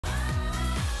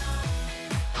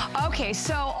Okay,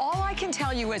 so all I can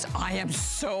tell you is I am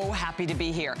so happy to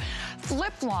be here.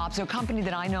 FitFlop's a company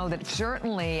that I know that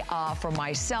certainly for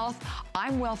myself,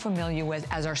 I'm well familiar with,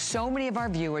 as are so many of our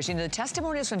viewers. You know, the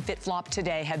testimonials from FitFlop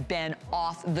today have been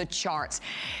off the charts.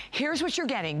 Here's what you're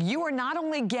getting. You are not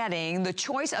only getting the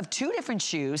choice of 2 different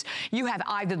shoes, you have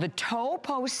either the toe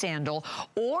post sandal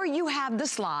or you have the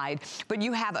slide, but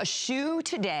you have a shoe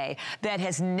today that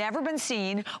has never been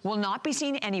seen, will not be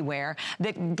seen anywhere,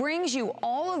 that brings you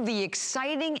all of the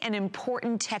exciting and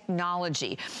important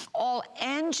technology, all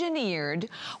engineered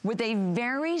with a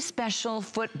very special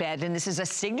footbed, and this is a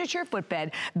signature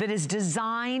footbed that is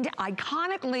designed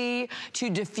iconically to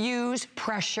diffuse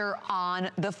pressure on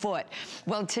the foot.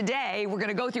 Well, today we're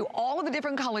gonna go through all of the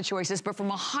different color choices, but from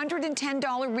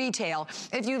 $110 retail,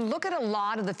 if you look at a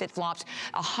lot of the FitFlops,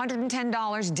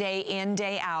 $110 day in,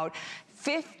 day out,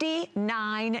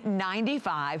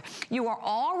 $59.95. You are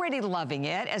already loving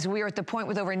it, as we are at the point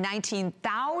with over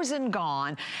 19,000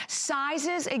 gone.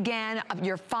 Sizes, again,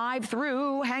 your 5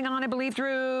 through, hang on, I believe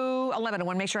through 11. I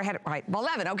want to make sure I had it right.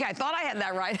 11, okay, I thought I had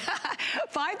that right.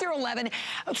 5 through 11.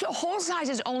 So whole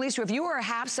sizes only, so if you are a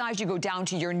half size, you go down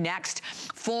to your next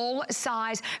full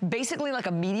size, basically like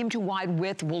a medium to wide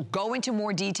width. We'll go into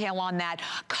more detail on that.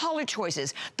 Color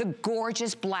choices, the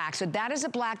gorgeous black. So that is a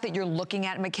black that you're looking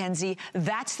at, Mackenzie.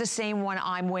 That's the same one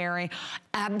I'm wearing.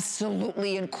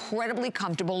 Absolutely incredibly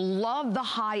comfortable. Love the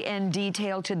high-end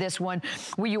detail to this one,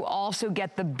 where you also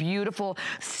get the beautiful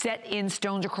set-in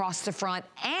stones across the front.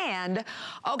 And,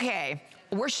 okay,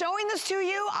 we're showing this to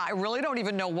you. I really don't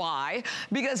even know why,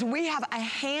 because we have a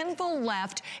handful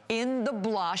left in the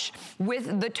blush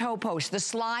with the toe post. The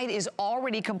slide is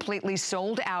already completely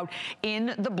sold out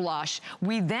in the blush.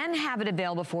 We then have it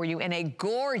available for you in a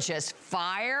gorgeous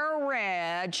fire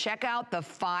red. Check out the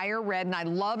fire red, and I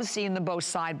love seeing them both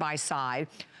side by side.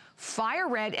 Fire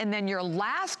red, and then your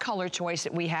last color choice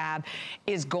that we have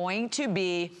is going to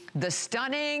be the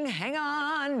stunning, hang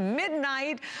on,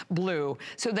 midnight blue.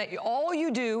 So that all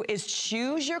you do is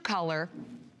choose your color,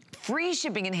 free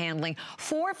shipping and handling,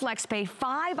 4 flex pay,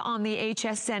 5 on the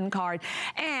HSN card,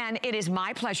 and it is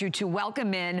my pleasure to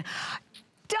welcome in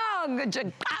Doug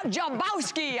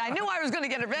Jabowski. I knew I was going to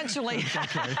get it eventually.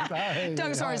 Okay. Hi.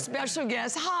 Doug's our special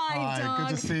guest. Hi, Doug.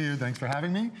 Good to see you. Thanks for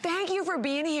having me. Thank you for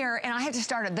being here. And I have to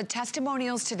start it. The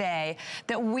testimonials today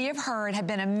that we have heard have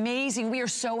been amazing. We are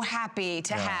so happy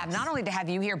to have, not only to have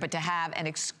you here, but to have an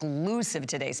exclusive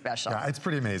Today Special. Yeah, it's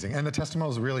pretty amazing. And the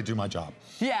testimonials really do my job.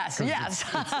 Yes, yes.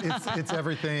 It's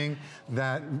everything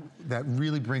that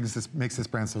really makes this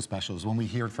brand so special, is when we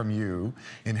hear from you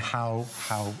in how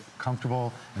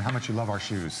comfortable and how much you love our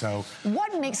shoes. So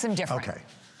what makes them different? Okay.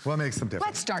 What makes them different?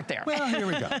 Let's start there. Well, here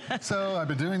we go. So I've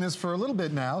been doing this for a little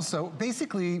bit now. So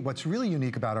basically, what's really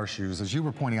unique about our shoes, as you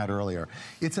were pointing out earlier,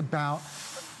 it's about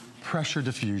pressure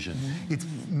diffusion. It's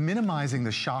minimizing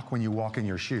the shock when you walk in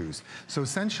your shoes. So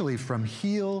essentially, from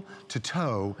heel to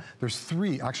toe, there's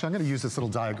 3. Actually, I'm going to use this little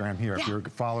diagram here if you're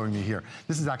following me here.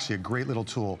 This is actually a great little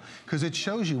tool, because it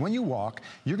shows you when you walk,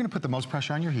 you're going to put the most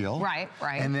pressure on your heel. Right,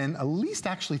 right. And then at least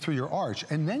actually through your arch.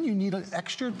 And then you need an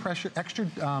extra pressure,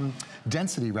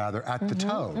 density rather, at the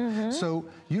toe. So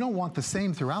you don't want the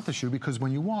same throughout the shoe, because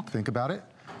when you walk, think about it,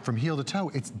 from heel to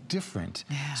toe, it's different.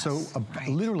 Yes, so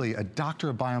literally a doctor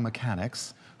of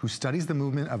biomechanics who studies the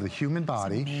movement of the human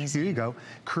body, here you go,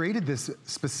 created this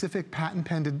specific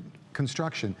patent-pending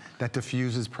construction that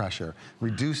diffuses pressure,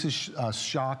 reduces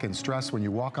shock and stress when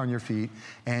you walk on your feet,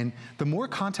 and the more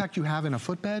contact you have in a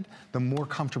footbed, the more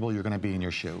comfortable you're gonna be in your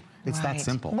shoe. It's that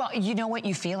simple. Well, you know what?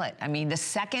 You feel it. I mean, the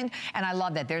second, and I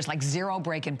love that, there's like 0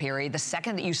 break-in period. The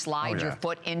second that you slide your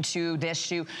foot into this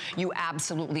shoe, you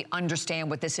absolutely understand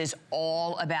what this is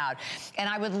all about. And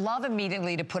I would love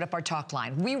immediately to put up our talk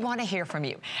line. We want to hear from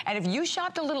you. And if you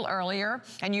shopped a little earlier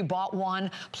and you bought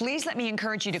one, please let me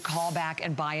encourage you to call back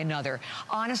and buy another.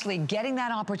 Honestly, getting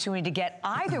that opportunity to get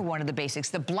either one of the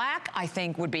basics. The black, I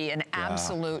think, would be an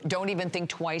absolute, don't even think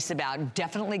twice about.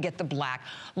 Definitely get the black.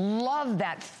 Love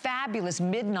that fabulous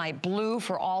midnight blue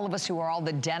for all of us who are all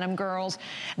the denim girls.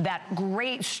 That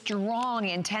great, strong,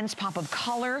 intense pop of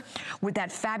color with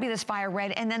that fabulous fire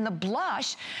red. And then the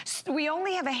blush, we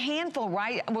only have a handful,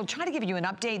 right? We'll try to give you an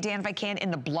update, Dan, if I can,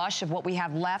 in the blush of what we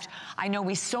have left. I know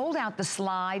we sold out the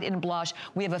slide in blush.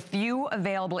 We have a few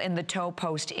available in the toe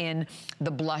post in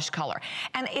the blush color.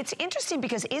 And it's interesting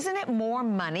because isn't it more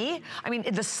money? I mean,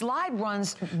 the slide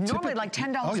runs normally like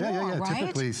 $10 more, right?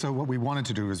 Typically. So what we wanted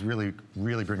to do is really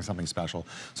bring offering something special.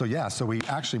 So yeah, so we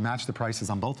actually match the prices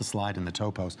on both the slide and the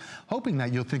toe post, hoping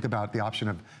that you'll think about the option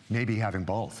of maybe having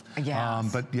both.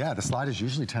 Yes. But yeah, the slide is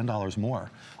usually $10 more.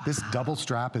 Wow. This double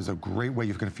strap is a great way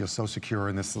you're going to feel so secure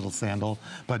in this little sandal.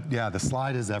 But yeah, the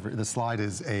slide is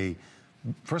a,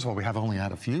 first of all, we have only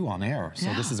had a few on air,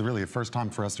 so this is really the first time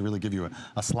for us to really give you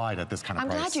a slide at this kind of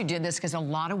price. I'm glad you did this, because a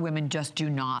lot of women just do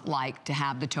not like to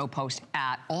have the toe post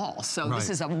at all. So this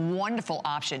is a wonderful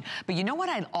option. But you know what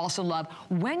I also love?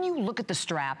 When you look at the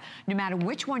strap, no matter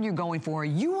which one you're going for,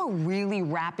 you are really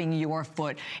wrapping your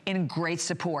foot in great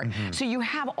support. So you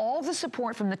have all the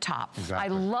support from the top. I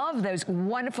love those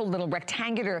wonderful little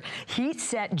rectangular heat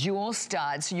set jewel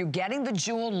studs. So you're getting the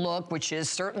jewel look, which is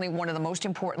certainly one of the most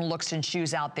important looks in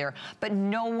shoes out there, but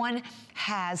no one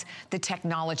has the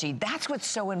technology. That's what's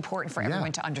so important for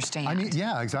everyone to understand. I mean,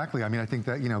 yeah, exactly. I mean, I think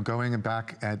that, you know, going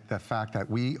back at the fact that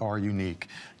we are unique.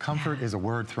 Comfort is a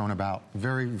word thrown about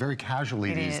very, very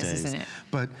casually these days. Isn't it?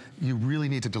 But you really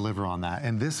need to deliver on that.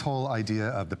 And this whole idea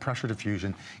of the pressure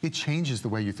diffusion, it changes the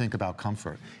way you think about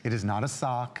comfort. It is not a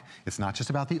sock. It's not just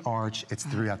about the arch. It's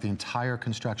throughout the entire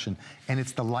construction. And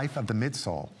it's the life of the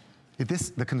midsole.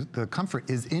 The comfort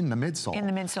is in the midsole. In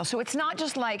the midsole. So it's not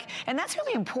just like, and that's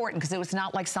really important, because it's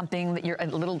not like something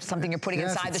that something you're putting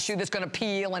inside the shoe that's going to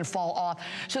peel and fall off.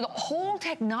 So the whole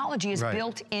technology is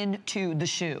built into the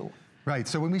shoe. Right,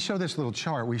 so when we show this little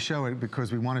chart, we show it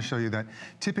because we want to show you that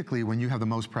typically when you have the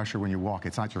most pressure when you walk,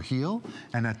 it's at your heel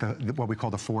and at what we call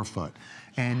the forefoot.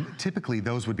 And typically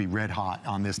those would be red hot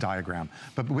on this diagram.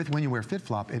 But when you wear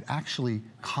FitFlop, it actually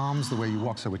calms the way you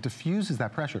walk, so it diffuses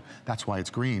that pressure. That's why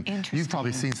it's green. You've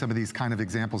probably seen some of these kind of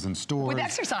examples in stores. With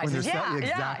exercises,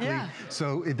 exactly.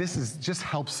 So this just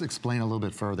helps explain a little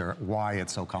bit further why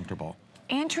it's so comfortable.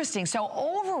 Interesting. So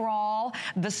overall,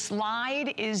 the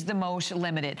slide is the most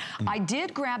limited. I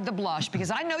did grab the blush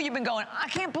because I know you've been going, I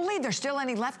can't believe there's still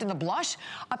any left in the blush.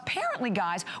 Apparently,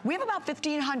 guys, we have about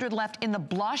 1,500 left in the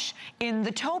blush in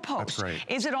the toe post. That's right.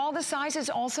 Is it all the sizes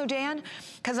also, Dan?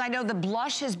 Because I know the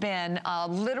blush has been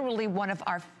literally one of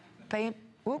our favorite.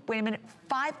 Oop, wait a minute,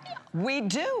 5, we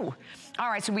do. All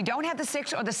right, so we don't have the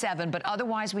 6 or the 7, but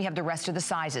otherwise we have the rest of the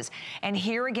sizes. And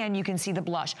here again, you can see the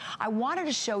blush. I wanted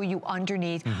to show you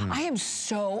underneath. I am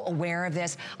so aware of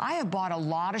this. I have bought a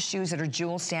lot of shoes that are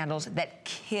jewel sandals that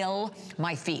kill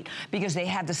my feet because they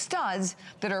have the studs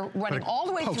that are running all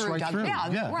the way through.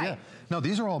 Yeah. No,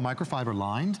 these are all microfiber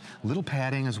lined, little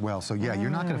padding as well. So yeah,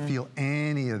 you're not gonna feel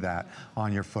any of that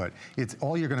on your foot. It's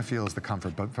all you're gonna feel is the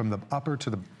comfort, but from the upper to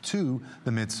the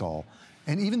midsole.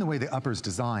 And even the way the upper is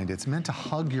designed, it's meant to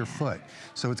hug your foot.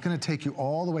 So it's gonna take you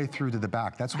all the way through to the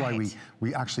back. That's why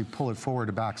we actually pull it forward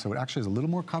to back. So it actually has a little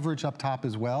more coverage up top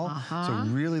as well. So it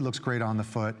really looks great on the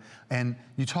foot. And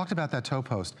you talked about that toe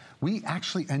post. We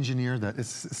actually engineer that.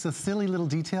 It's a silly little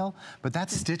detail, but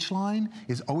that stitch line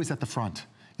is always at the front.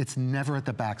 It's never at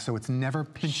the back, so it's never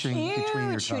pinching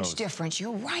between your toes. Huge difference.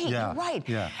 You're right, you're right.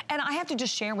 And I have to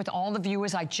just share with all the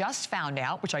viewers, I just found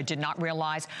out, which I did not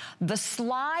realize, the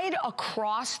slide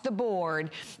across the board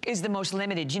is the most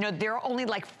limited. You know, there are only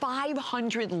like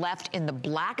 500 left in the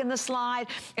black in the slide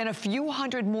and a few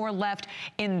hundred more left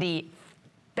in the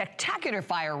spectacular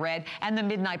fire red and the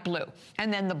midnight blue.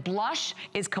 And then the blush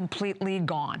is completely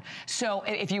gone. So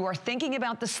if you are thinking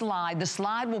about the slide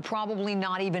will probably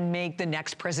not even make the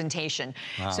next presentation.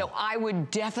 So I would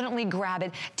definitely grab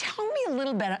it. Tell me a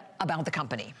little bit about the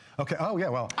company. Okay, oh yeah,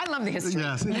 well. I love the history.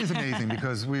 Yes, it is amazing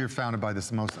because we were founded by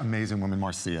this most amazing woman,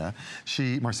 Marcia.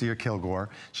 Marcia Kilgore.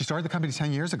 She started the company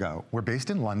 10 years ago. We're based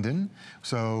in London,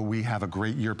 so we have a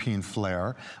great European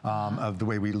flair of the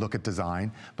way we look at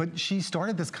design. But she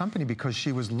started this company because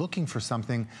she was looking for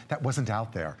something that wasn't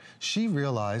out there. She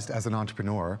realized as an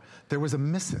entrepreneur, there was a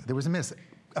miss.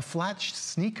 A flat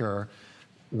sneaker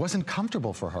wasn't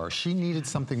comfortable for her. She needed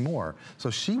something more. So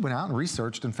she went out and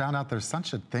researched and found out there's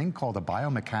such a thing called a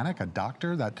biomechanic, a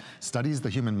doctor that studies the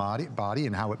human body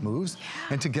and how it moves.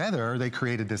 And together they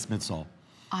created this midsole.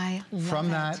 I love From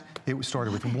that, it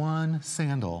started with one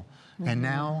sandal. And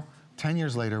now, 10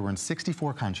 years later, we're in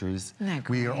 64 countries.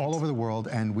 We are all over the world,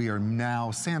 and we are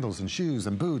now sandals and shoes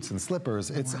and boots and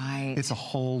slippers. It's a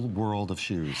whole world of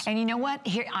shoes. And you know what?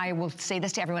 Here, I will say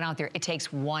this to everyone out there. It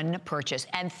takes one purchase.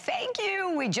 And thank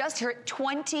you. We just heard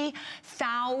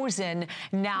 20,000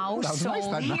 now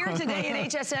sold here today in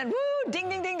HSN. Woo! Ding,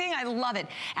 ding, ding, ding. I love it.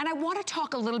 And I want to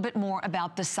talk a little bit more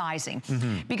about the sizing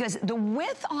because the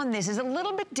width on this is a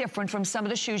little bit different from some of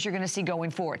the shoes you're going to see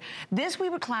going forward. This we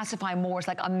would classify more as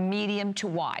like a medium to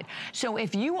wide. So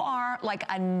if you are like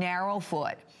a narrow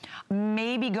foot,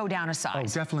 maybe go down a size. Oh,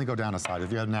 definitely go down a size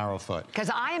if you have a narrow foot. Because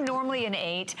I am normally an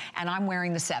 8 and I'm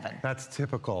wearing the 7. That's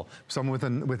typical.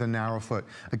 Someone with a narrow foot.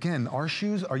 Again, our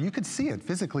shoes are, you could see it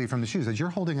physically from the shoes as you're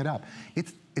holding it up.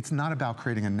 It's not about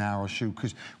creating a narrow shoe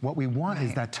because what we want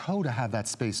is that toe to have that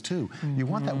space too. You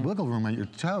want that wiggle room at your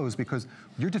toes because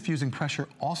you're diffusing pressure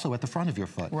also at the front of your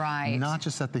foot. Right. Not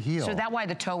just at the heel. So that's why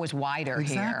the toe is wider here.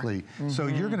 Exactly. So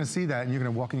you're gonna see that and you're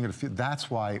gonna walk and you're gonna feel,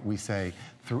 that's why we say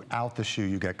throughout the shoe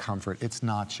you get comfort. It's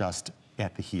not just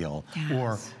at the heel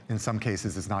or in some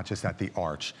cases it's not just at the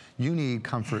arch. You need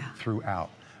comfort throughout.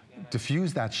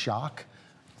 Diffuse that shock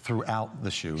throughout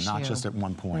the shoe, not just at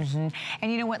one point.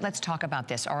 And you know what, let's talk about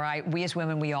this, all right? We as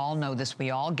women, we all know this, we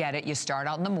all get it. You start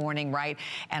out in the morning, right?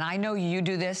 And I know you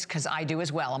do this because I do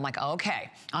as well. I'm like,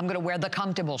 okay, I'm gonna wear the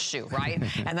comfortable shoe, right?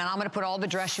 And then I'm gonna put all the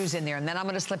dress shoes in there and then I'm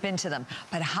gonna slip into them.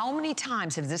 But how many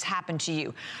times has this happened to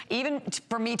you? Even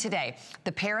for me today,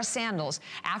 the pair of sandals,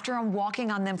 after I'm walking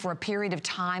on them for a period of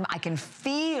time, I can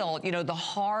feel, you know, the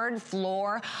hard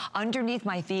floor underneath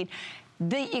my feet.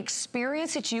 The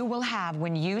experience that you will have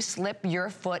when you slip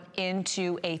your foot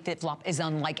into a FitFlop is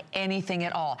unlike anything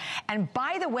at all. And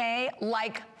by the way,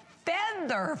 like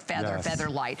feather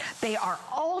light. They are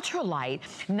ultra light,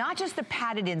 not just the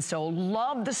padded insole,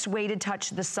 love the suede touch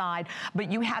to the side,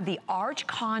 but you have the arch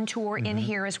contour in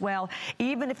here as well.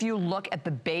 Even if you look at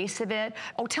the base of it,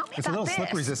 oh, tell me about this. It's a little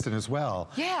slip resistant as well.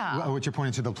 Yeah. What you're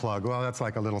pointing to the plug, well, that's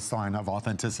like a little sign of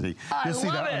authenticity. You'll see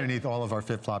that underneath all of our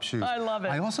FitFlop shoes. I love it.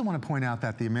 I also want to point out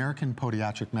that the American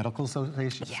Podiatric Medical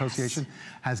Association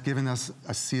has given us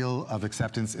a seal of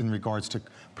acceptance in regards to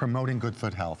promoting good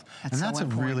foot health. That's a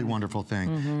really wonderful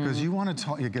thing because you want to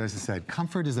talk, as I said,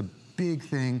 comfort is a big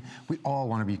thing. We all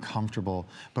want to be comfortable,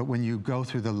 but when you go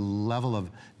through the level of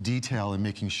detail and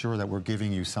making sure that we're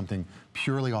giving you something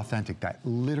purely authentic that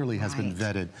literally has been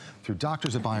vetted through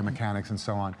doctors of biomechanics and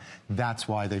so on, that's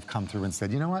why they've come through and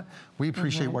said, you know what, we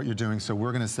appreciate what you're doing, so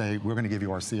we're going to say, we're going to give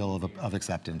you our seal of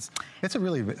acceptance. It's a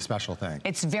really special thing.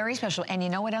 It's very special, and you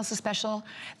know what else is special?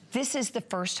 This is the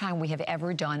first time we have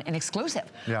ever done an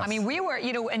exclusive. I mean, we were,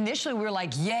 you know, initially we were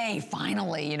like, yay,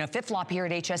 finally, you know, FitFlop here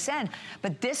at HSN,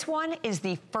 but this one is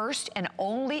the first and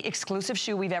only exclusive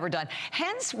shoe we've ever done.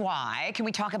 Hence why, can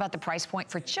we talk about the price point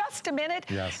for just a minute?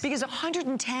 Yes. Because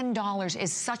 $110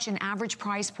 is such an average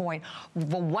price point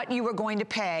for what you are going to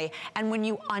pay, and when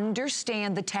you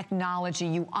understand the technology,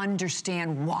 you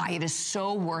understand why it is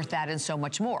so worth that and so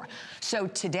much more. So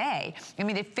today, I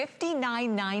mean, at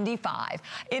 $59.95,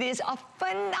 it is a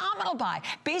phenomenal buy.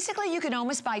 Basically, you can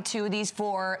almost buy 2 of these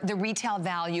for the retail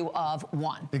value of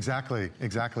 1. Exactly,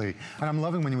 exactly. And I'm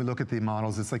loving when you look at the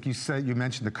models, it's like you said, you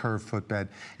mentioned the curved footbed.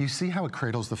 You see how it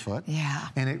cradles the foot? Yeah.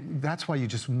 And that's why you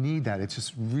just need that. It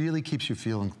just really keeps you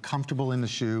feeling comfortable in the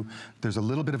shoe. There's a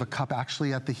little bit of a cup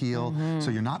actually at the heel,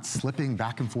 so you're not slipping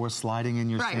back and forth, sliding in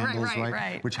your sandals,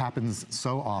 right? Which happens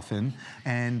so often.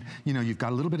 And you know, you've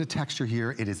got a little bit of texture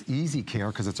here. It is easy care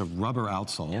because it's a rubber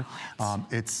outsole.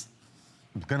 It's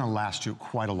gonna last you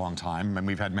quite a long time, and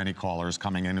we've had many callers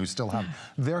coming in who still have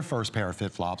their first pair of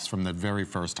FitFlops from the very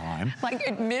first time. Like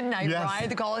at midnight, right?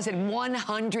 The caller said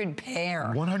 100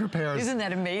 pair. 100 pairs. Isn't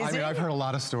that amazing? I mean, I've heard a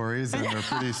lot of stories, and they're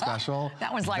pretty special.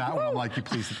 That one's like, that one, I'm like,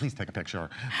 please take a picture,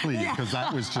 please, because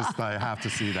that was just, I have to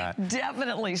see that.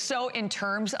 Definitely. So in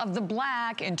terms of the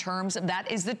black, in terms of,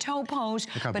 that is the toe post,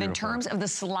 but in terms of the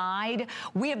slide,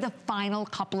 we have the final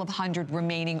couple of hundred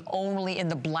remaining only in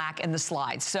the black and the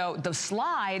slide. So the slide,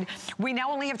 we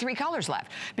now only have 3 colors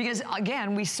left because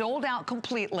again, we sold out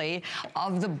completely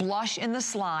of the blush in the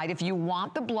slide. If you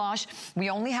want the blush, we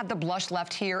only have the blush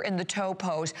left here in the toe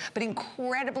post, but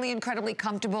incredibly, incredibly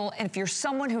comfortable. And if you're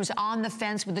someone who's on the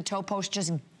fence with the toe post,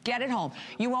 just get it home.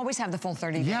 You always have the full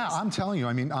 30 days. Yeah, I'm telling you,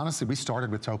 I mean, honestly, we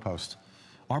started with toe post.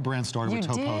 Our brand started with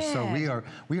toe posts, so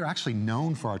we are actually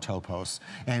known for our toe posts.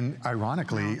 And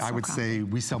ironically, I would say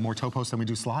we sell more toe posts than we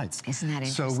do slides. Isn't that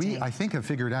interesting? So we, I think, have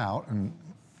figured out,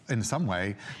 in some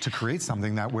way, to create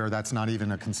something that where that's not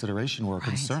even a consideration or a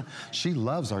concern. She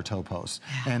loves our toe posts,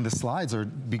 and the slides are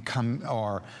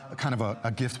kind of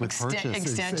a gift with purchase,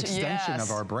 extension of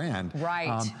our brand.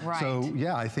 Right. So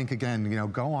yeah, I think again, you know,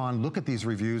 go on, look at these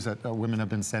reviews that women have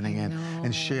been sending in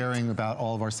and sharing about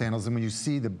all of our sandals, and when you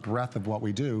see the breadth of what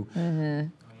we do.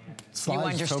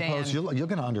 slides, toe posts, you're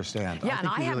going to understand. Yeah, and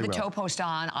I have the toe post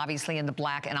on, obviously in the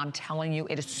black, and I'm telling you,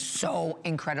 it is so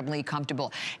incredibly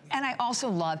comfortable. And I also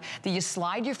love that you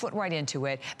slide your foot right into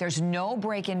it. There's no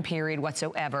break-in period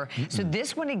whatsoever. So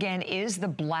this one, again, is the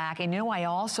black. And you know, I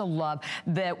also love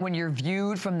that when you're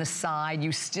viewed from the side,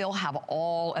 you still have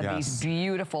all of these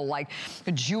beautiful, like,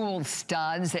 jeweled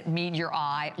studs that meet your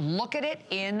eye. Look at it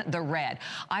in the red.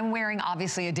 I'm wearing,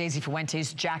 obviously, a Daisy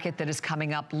Fuentes jacket that is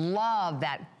coming up. Love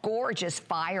that gorgeous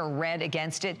fire red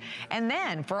against it. And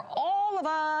then for all of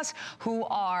us who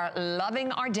are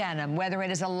loving our denim, whether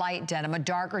it is a light denim, a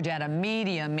darker denim,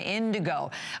 medium, indigo,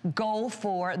 go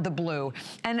for the blue.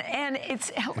 And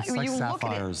it's like you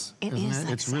sapphires, look at it. It is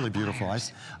like it's really beautiful. I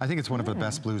think it's one of the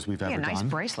best blues we've ever done. A nice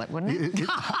bracelet, wouldn't it?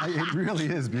 It really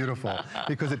is beautiful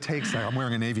because it takes, I'm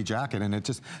wearing a navy jacket and it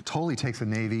just totally takes a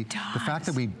navy. The fact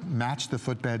that we match the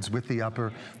footbeds with the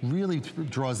upper really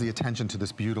draws the attention to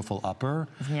this beautiful upper.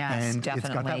 Yes, and definitely.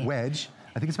 It's got that wedge.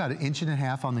 I think it's about 1.5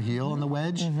 inches on the heel on the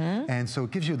wedge. And so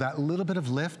it gives you that little bit of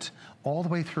lift all the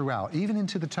way throughout. Even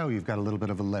into the toe, you've got a little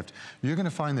bit of a lift. You're gonna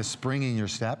find this spring in your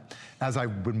step. As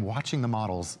I've been watching the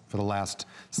models for the last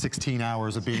 16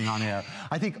 hours of being on air,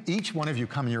 I think each one of you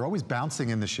come and you're always bouncing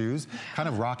in the shoes, kind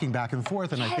of rocking back and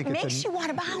forth. And I think it makes you want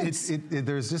to bounce.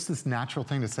 There's just this natural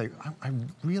thing to say, I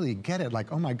really get it.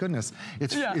 Like, oh my goodness.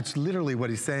 It's literally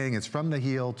what he's saying. It's from the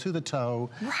heel to the toe.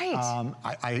 Right.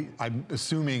 I'm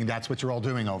assuming that's what you're all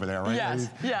doing over there, right? Yes,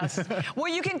 yes.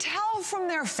 Well, you can tell from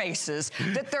their faces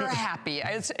that they're happy.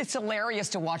 It's hilarious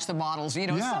to watch the models. You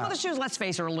know, some of the shoes, let's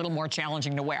face it, are a little more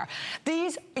challenging to wear.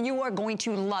 These you are going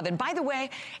to love. And by the way,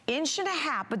 1.5 inches,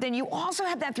 but then you also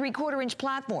have that 3/4 inch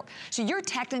platform. So you're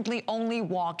technically only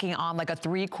walking on like a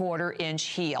 3/4 inch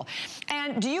heel.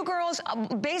 And do you girls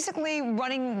basically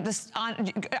running this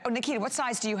on, Nikita, what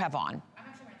size do you have on?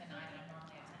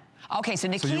 Okay, so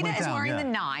Nikita is wearing the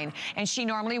 9, and she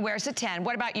normally wears a 10.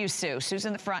 What about you, Sue? Sue's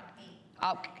in the front.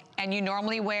 And you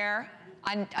normally wear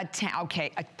a 10.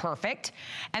 Okay, perfect.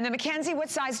 And then Mackenzie, what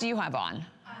size do you have on?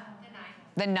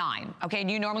 The 9. The 9. Okay, and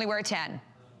you normally wear a 10?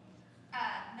 9.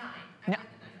 No.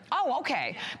 Oh,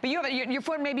 okay. But you have your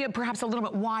foot maybe perhaps a little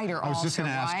bit wider. I was just going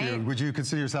to ask you, would you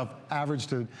consider yourself average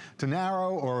to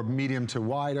narrow or medium to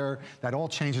wider? That all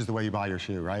changes the way you buy your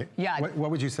shoe, right? Yeah. What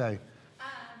would you say? I would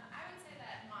say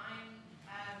that mine,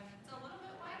 it's a little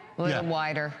bit wider. A little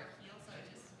wider.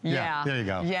 Yeah, there you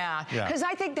go. Yeah, because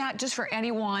I think that just for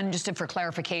anyone, just for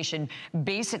clarification,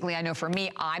 basically, I know for me,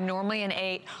 I'm normally an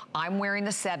 8, I'm wearing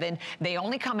the 7. They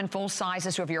only come in full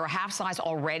sizes, so if you're a half size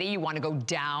already, you want to go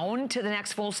down to the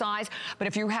next full size. But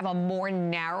if you have a more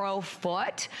narrow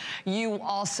foot, you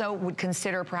also would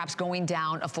consider perhaps going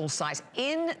down a full size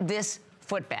in this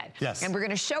footbed. Yes. And we're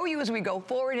going to show you as we go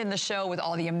forward in the show with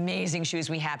all the amazing shoes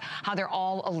we have, how they're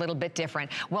all a little bit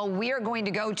different. Well, we are going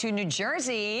to go to New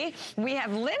Jersey. We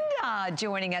have Linda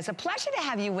joining us. A pleasure to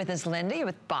have you with us, Linda. You're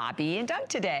with Bobby and Doug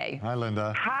today. Hi,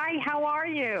 Linda. Hi, how are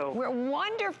you? We're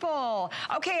wonderful.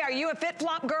 Okay, are you a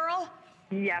FitFlop girl?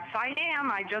 Yes, I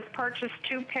am. I just purchased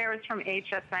 2 pairs from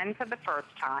HSN for the first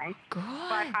time. Good.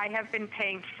 But I have been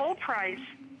paying full price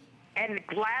and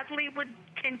gladly would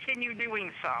continue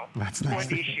doing so for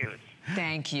these shoes.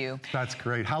 Thank you. That's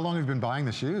great. How long have you been buying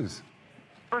the shoes?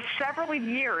 For several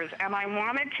years, and I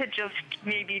wanted to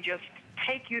maybe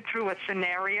take you through a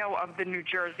scenario of the New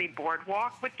Jersey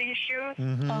boardwalk with these shoes.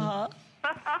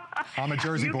 I'm a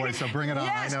Jersey boy, so bring it on.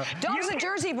 Yes, I know. Doug's a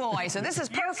Jersey boy, so this is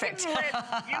perfect.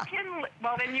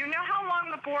 Well, then you know how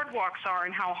long the boardwalks are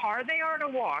and how hard they are to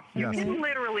walk. You can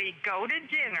literally go to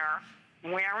dinner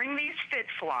wearing these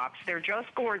FitFlops. They're just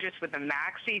gorgeous with a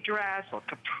maxi dress or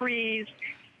capris,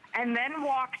 and then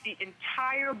walk the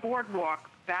entire boardwalk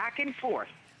back and forth,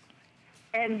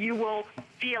 and you will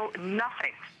feel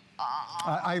nothing.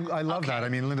 I love that. I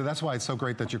mean, Linda, that's why it's so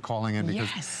great that you're calling in,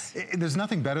 because there's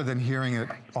nothing better than hearing it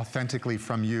authentically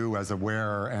from you as a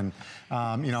wearer. And,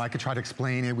 you know, I could try to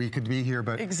explain it. We could be here,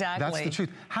 but that's the truth.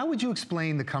 How would you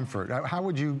explain the comfort? How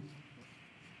would you...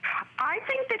 I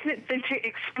think that to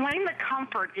explain the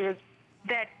comfort is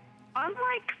that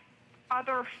unlike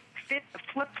other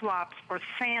flip-flops or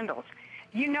sandals,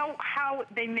 you know how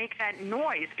they make that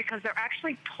noise because they're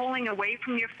actually pulling away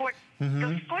from your foot.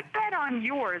 The footbed on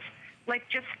yours, like,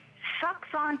 just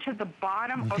sucks onto the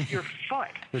bottom of your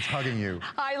foot. It's hugging you.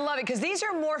 I love it, because these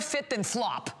are more fit than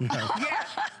flop. Yes,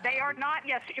 they are not.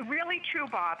 Yes, really true,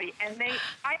 Bobby. And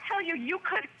I tell you, you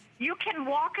You can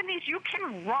walk in these. You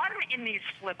can run in these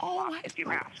flip-flops if you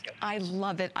have to. I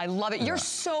love it. I love it. Yeah. You're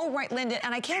so right, Linda.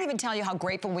 And I can't even tell you how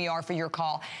grateful we are for your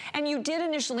call. And you did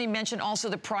initially mention also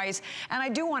the price. And I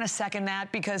do want to second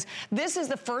that because this is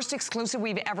the first exclusive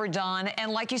we've ever done.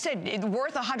 And like you said, it's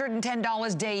worth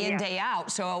 $110 day in, day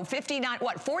out. So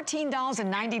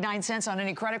 $14.99 on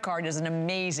any credit card is an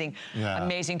amazing,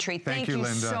 amazing treat. Thank you,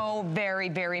 Linda. So very,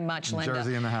 very much, Linda.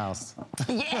 Jersey in the house.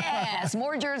 Yes,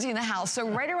 more Jersey in the house. So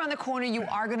right around the corner, you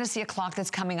are going to see a clock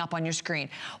that's coming up on your screen.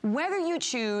 Whether you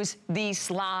choose the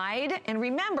slide, and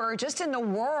remember, just in the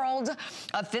world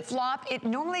of FitFlop, it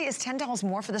normally is $10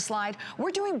 more for the slide.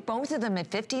 We're doing both of them at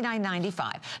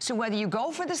 $59.95. So whether you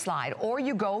go for the slide or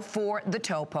you go for the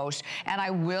toe post, and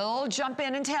I will jump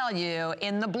in and tell you,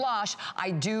 in the blush,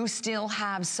 I do still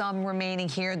have some remaining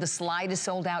here. The slide is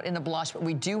sold out in the blush, but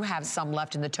we do have some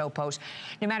left in the toe post.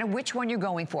 No matter which one you're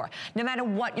going for, no matter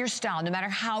what your style, no matter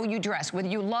how you dress, whether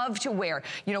you love to wear,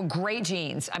 you know, great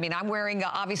jeans. I mean, I'm wearing,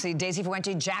 obviously, Daisy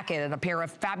Fuente jacket and a pair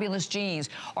of fabulous jeans.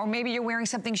 Or maybe you're wearing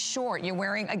something short. You're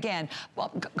wearing, again,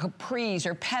 well, capris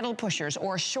or pedal pushers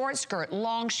or a short skirt,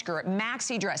 long skirt,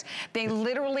 maxi dress. They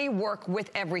literally work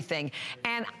with everything.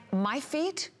 And my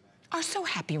feet are so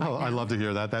happy right now. I love to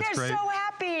hear that. That's great. They're so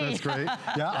happy. That's great.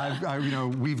 Yeah, you know,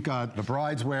 we've got the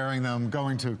brides wearing them,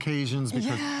 going to occasions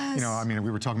because, you know, I mean,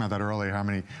 we were talking about that earlier, how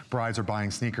many brides are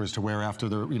buying sneakers to wear after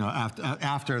the, you know,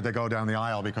 after they go down the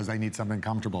aisle because they need something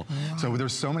comfortable. So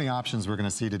there's so many options we're going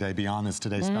to see today beyond this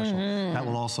Today Special that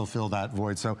will also fill that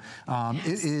void. So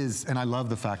it is, and I love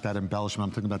the fact that embellishment.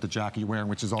 I'm thinking about the jacket you're wearing,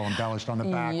 which is all embellished on the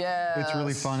back. It's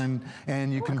really fun,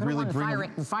 and you can really bring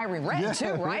fiery red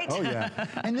too, right? Oh yeah.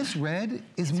 And this red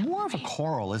is more of a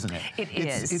coral, isn't it? It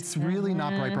is. It's really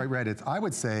not bright red. It's, I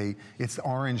would say it's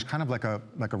orange, kind of like a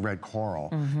red coral.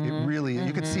 It really,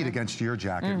 you can see it against your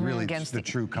jacket. Really, it's the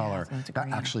true color. That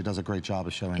actually does a great job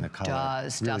of showing the color. It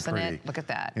does, really doesn't pretty. it? Look at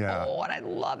that. Yeah. Oh, and I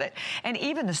love it. And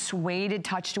even the suede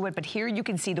touch to it, but here you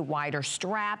can see the wider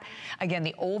strap. Again,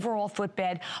 the overall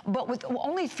footbed, but with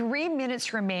only 3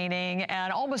 minutes remaining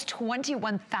and almost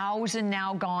 21,000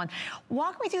 now gone.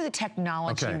 Walk me through the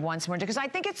technology once more, because I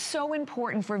think it's so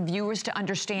important for viewers to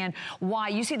understand why.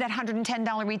 You see that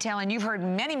 $110 retail, and you've heard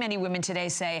many, many women today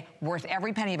say worth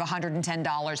every penny of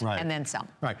 $110 and then some.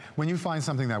 Right. When you find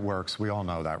something that works, we all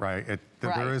know that, right?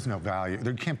 There is no value.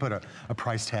 You can't put a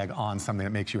price tag on something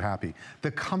that makes you happy.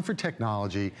 The comfort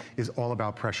technology is all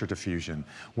about pressure diffusion.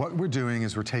 What we're doing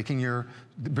is we're taking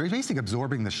basically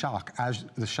absorbing the shock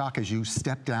as you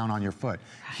step down on your foot.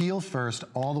 Heel first,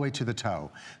 all the way to the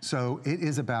toe. So it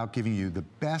is about giving you the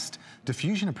best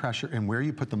diffusion of pressure and where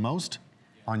you put the most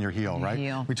on your heel,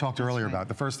 right? We talked earlier about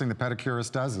the first thing the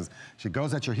pedicurist does is she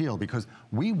goes at your heel, because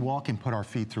we walk and put our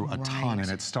feet through a ton, and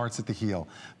it starts at the heel.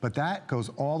 But that goes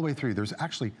all the way through. There's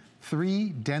actually three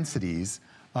different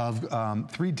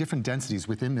densities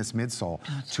within this midsole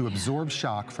to absorb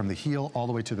shock from the heel all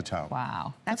the way to the toe.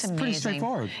 Wow, that's amazing. Pretty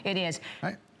straightforward. It is.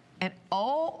 Right? And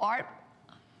Art,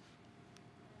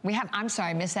 we have, I'm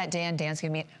sorry, I missed that, Dan. Dan's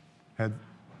giving me Head.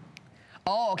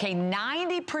 Oh, okay,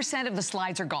 90% of the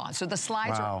slides are gone. So the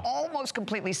slides are almost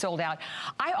completely sold out.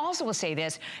 I also will say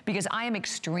this, because I am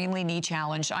extremely knee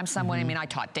challenged. I'm someone, I mean, I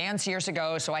taught dance years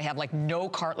ago, so I have like no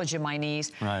cartilage in my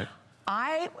knees. Right.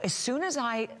 As soon as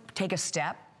I take a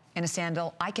step in a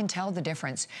sandal, I can tell the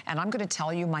difference. And I'm gonna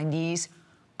tell you, my knees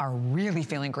are really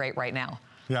feeling great right now.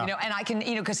 You know, and I can,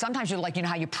 you know, because sometimes you're like, you know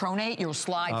how you pronate, you'll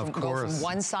slide go from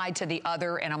one side to the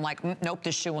other, and I'm like, nope,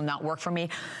 this shoe will not work for me.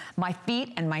 My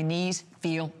feet and my knees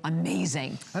feel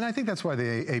amazing. And I think that's why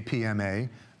the APMA,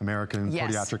 American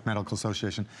Podiatric Medical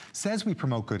Association, says we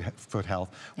promote good foot health.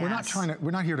 We're not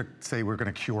we're not here to say we're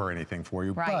going to cure anything for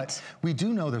you, but we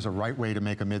do know there's a right way to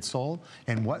make a midsole,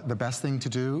 and what the best thing to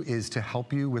do is to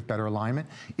help you with better alignment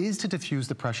is to diffuse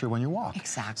the pressure when you walk.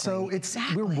 Exactly. So it's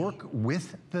we work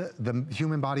with the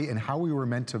human body and how we were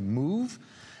meant to move.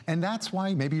 And that's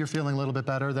why maybe you're feeling a little bit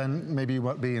better than maybe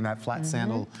what be in that flat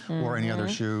sandal or any other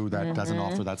shoe that doesn't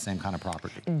offer that same kind of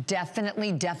property.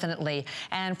 Definitely, definitely.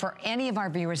 And for any of our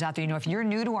viewers out there, you know, if you're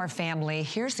new to our family,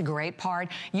 here's the great part.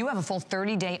 You have a full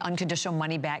 30-day unconditional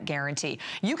money-back guarantee.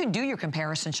 You can do your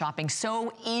comparison shopping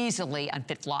so easily on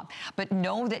FitFlop, but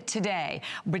know that today,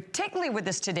 particularly with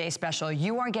this Today Special,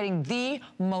 you are getting the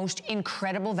most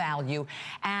incredible value.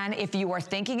 And if you are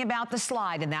thinking about the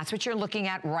slide, and that's what you're looking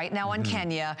at right now on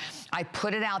Kenya, I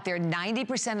put it out there,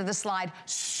 90% of the slide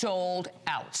sold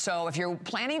out. So if you're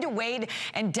planning to wait,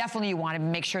 and definitely you want to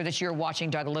make sure that you're watching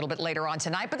Doug a little bit later on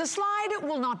tonight, but the slide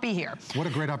will not be here. What a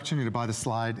great opportunity to buy the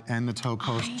slide and the toe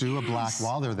coast, do a black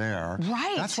while they're there.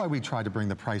 Right. That's why we tried to bring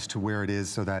the price to where it is,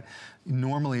 so that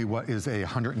normally what is a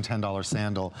 $110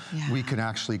 sandal, we can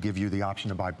actually give you the option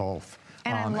to buy both.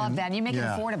 And I love that. You make it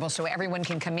affordable so everyone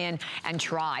can come in and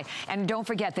try. And don't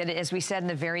forget that, as we said in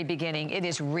the very beginning, it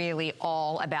is really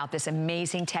all about this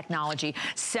amazing technology.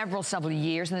 Several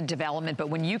years in the development, but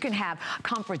when you can have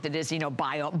comfort that is, you know,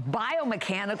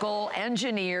 biomechanical,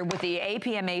 engineered with the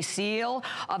APMA seal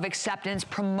of acceptance,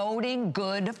 promoting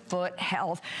good foot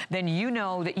health, then you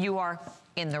know that you are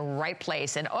in the right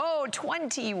place. And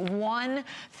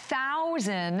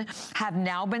 21,000 have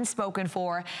now been spoken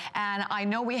for. And I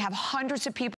know we have hundreds of people